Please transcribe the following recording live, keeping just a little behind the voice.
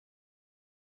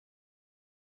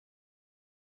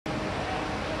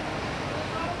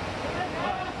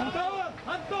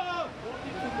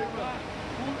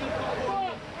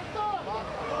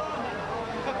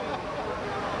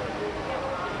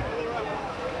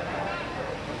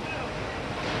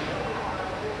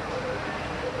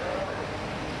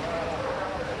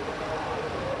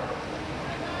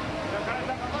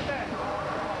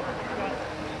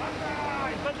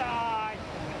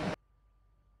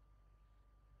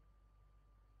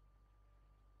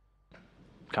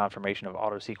Confirmation of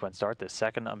auto sequence start, the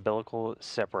second umbilical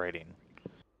separating.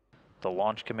 The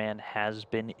launch command has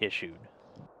been issued.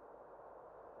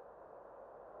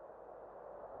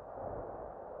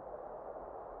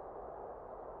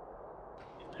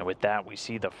 And with that, we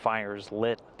see the fires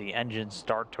lit, the engines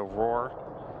start to roar,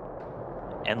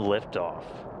 and lift off.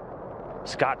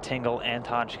 Scott Tingle,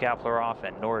 Anton Shkaplerov,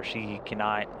 and Norishige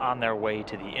Kanai on their way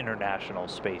to the International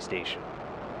Space Station.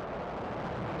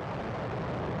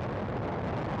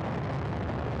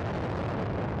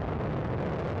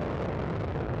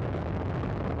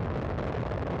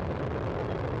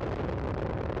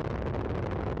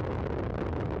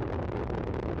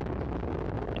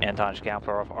 Anton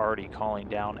Shkaplerov already calling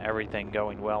down everything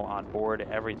going well on board,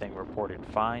 everything reported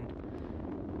fine.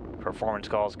 Performance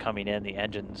calls coming in, the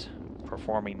engines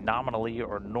performing nominally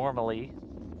or normally.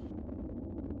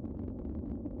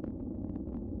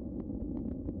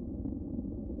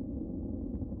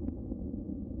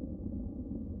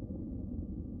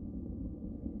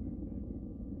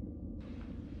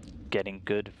 Getting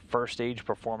good first stage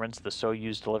performance, the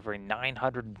Soyuz delivering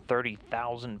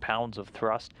 930,000 pounds of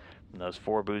thrust from those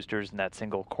 4 boosters and that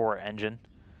single core engine.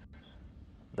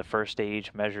 The first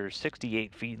stage measures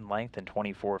 68 feet in length and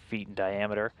 24 feet in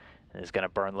diameter and is going to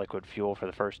burn liquid fuel for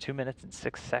the first 2 minutes and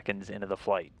 6 seconds into the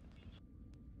flight.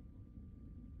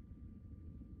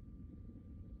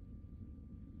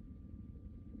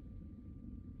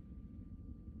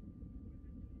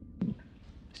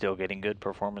 Still getting good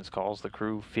performance calls, the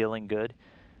crew feeling good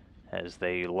as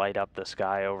they light up the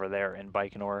sky over there in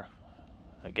Baikonur.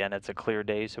 Again, it's a clear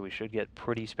day, so we should get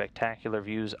pretty spectacular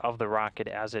views of the rocket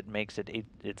as it makes its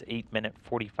 8-minute,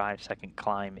 45-second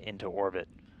climb into orbit.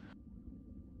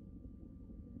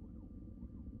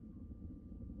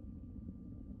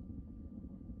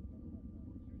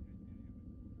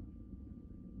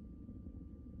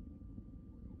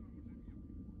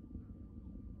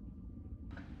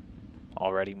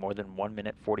 Already more than 1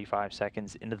 minute, 45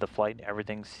 seconds into the flight,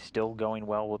 everything's still going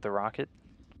well with the rocket.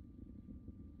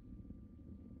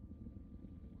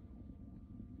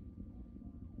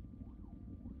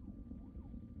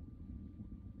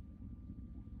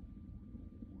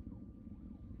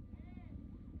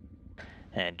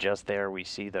 And just there we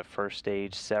see the first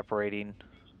stage separating.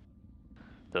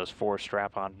 Those 4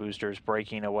 strap-on boosters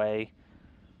breaking away.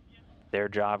 Their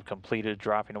job completed,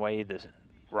 dropping away the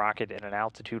rocket at an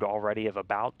altitude already of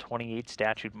about 28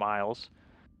 statute miles.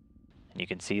 And you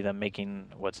can see them making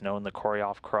what's known the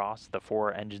Korolev cross. The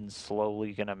 4 engines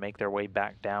slowly going to make their way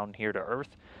back down here to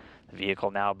Earth. The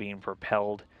vehicle now being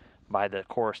propelled by the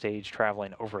core stage,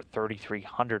 traveling over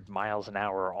 3,300 miles an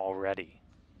hour already.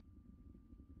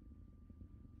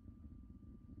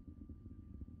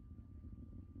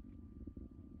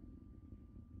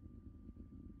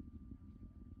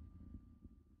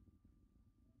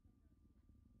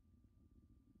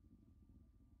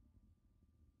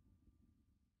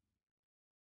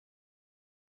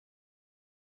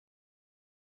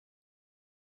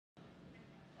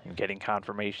 And getting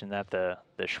confirmation that the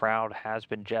shroud has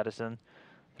been jettisoned.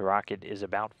 The rocket is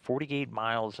about 48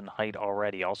 miles in height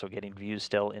already. Also getting views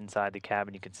still inside the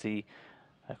cabin. You can see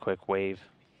a quick wave.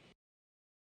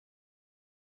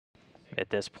 At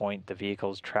this point, the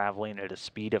vehicle is traveling at a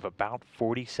speed of about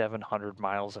 4,700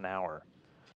 miles an hour.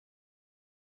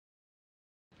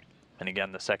 And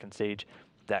again, the second stage,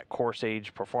 that core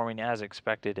stage performing as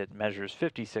expected. It measures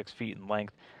 56 feet in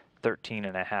length,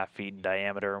 13.5 feet in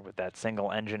diameter, with that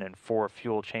single engine and 4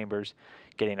 fuel chambers.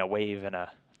 Getting a wave and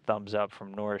a thumbs up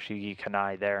from Norishige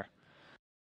Kanai there.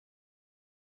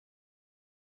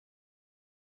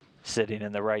 Sitting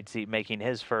in the right seat, making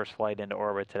his first flight into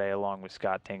orbit today along with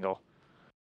Scott Tingle.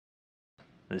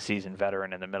 The seasoned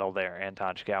veteran in the middle there,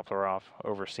 Anton Shkaplerov,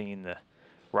 overseeing the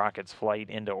rocket's flight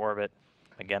into orbit.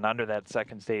 Again, under that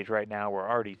second stage right now, we're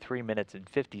already 3 minutes and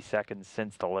 50 seconds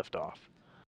since the liftoff.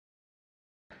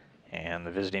 And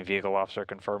the visiting vehicle officer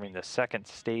confirming the second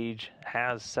stage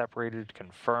has separated,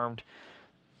 confirmed.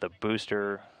 The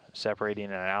booster separating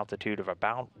at an altitude of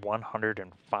about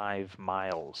 105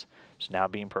 miles. It's now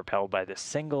being propelled by the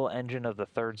single engine of the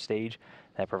third stage,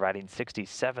 that providing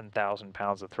 67,000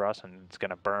 pounds of thrust, and it's going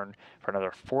to burn for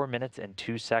another 4 minutes and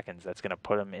 2 seconds. That's going to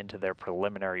put them into their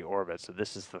preliminary orbit. So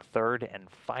this is the third and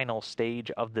final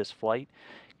stage of this flight.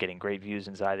 Getting great views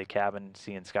inside the cabin,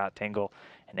 seeing Scott Tingle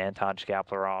and Anton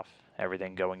Shkaplerov.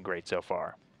 Everything going great so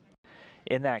far.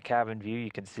 In that cabin view, you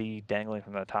can see dangling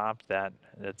from the top that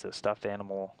it's a stuffed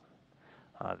animal.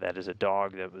 That is a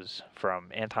dog that was from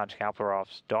Anton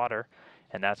Shkaplerov's daughter,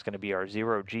 and that's going to be our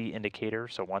 0G indicator.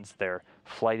 So once their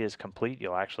flight is complete,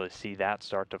 you'll actually see that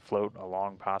start to float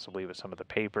along, possibly with some of the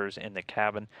papers in the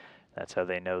cabin. That's how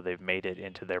they know they've made it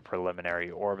into their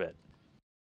preliminary orbit.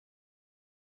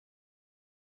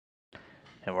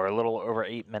 And we're a little over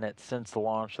 8 minutes since the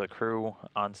launch. The crew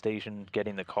on station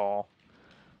getting the call.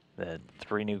 The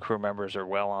 3 new crew members are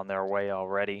well on their way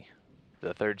already.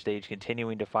 The third stage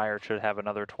continuing to fire, should have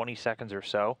another 20 seconds or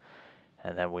so.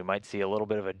 And then we might see a little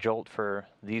bit of a jolt for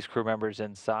these crew members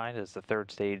inside as the third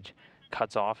stage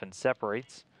cuts off and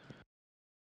separates.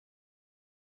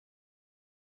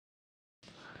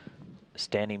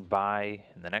 Standing by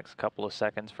in the next couple of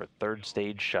seconds for third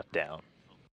stage shutdown.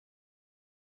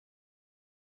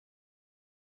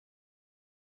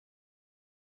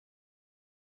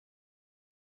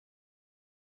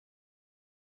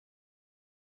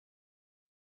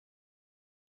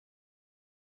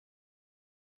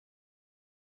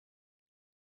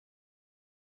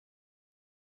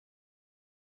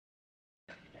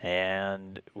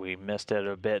 And we missed it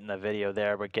a bit in the video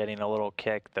there, but getting a little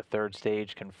kick. The third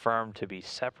stage confirmed to be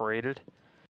separated.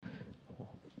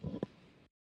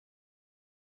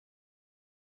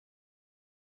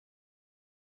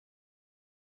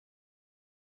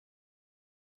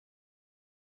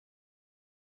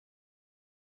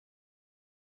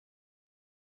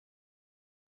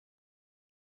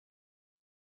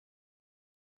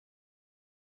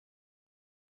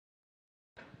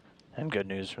 And good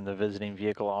news from the visiting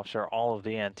vehicle officer, all of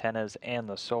the antennas and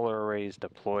the solar arrays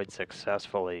deployed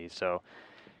successfully. So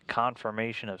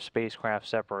confirmation of spacecraft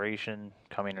separation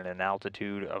coming at an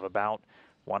altitude of about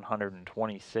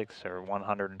 126 or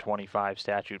 125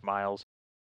 statute miles.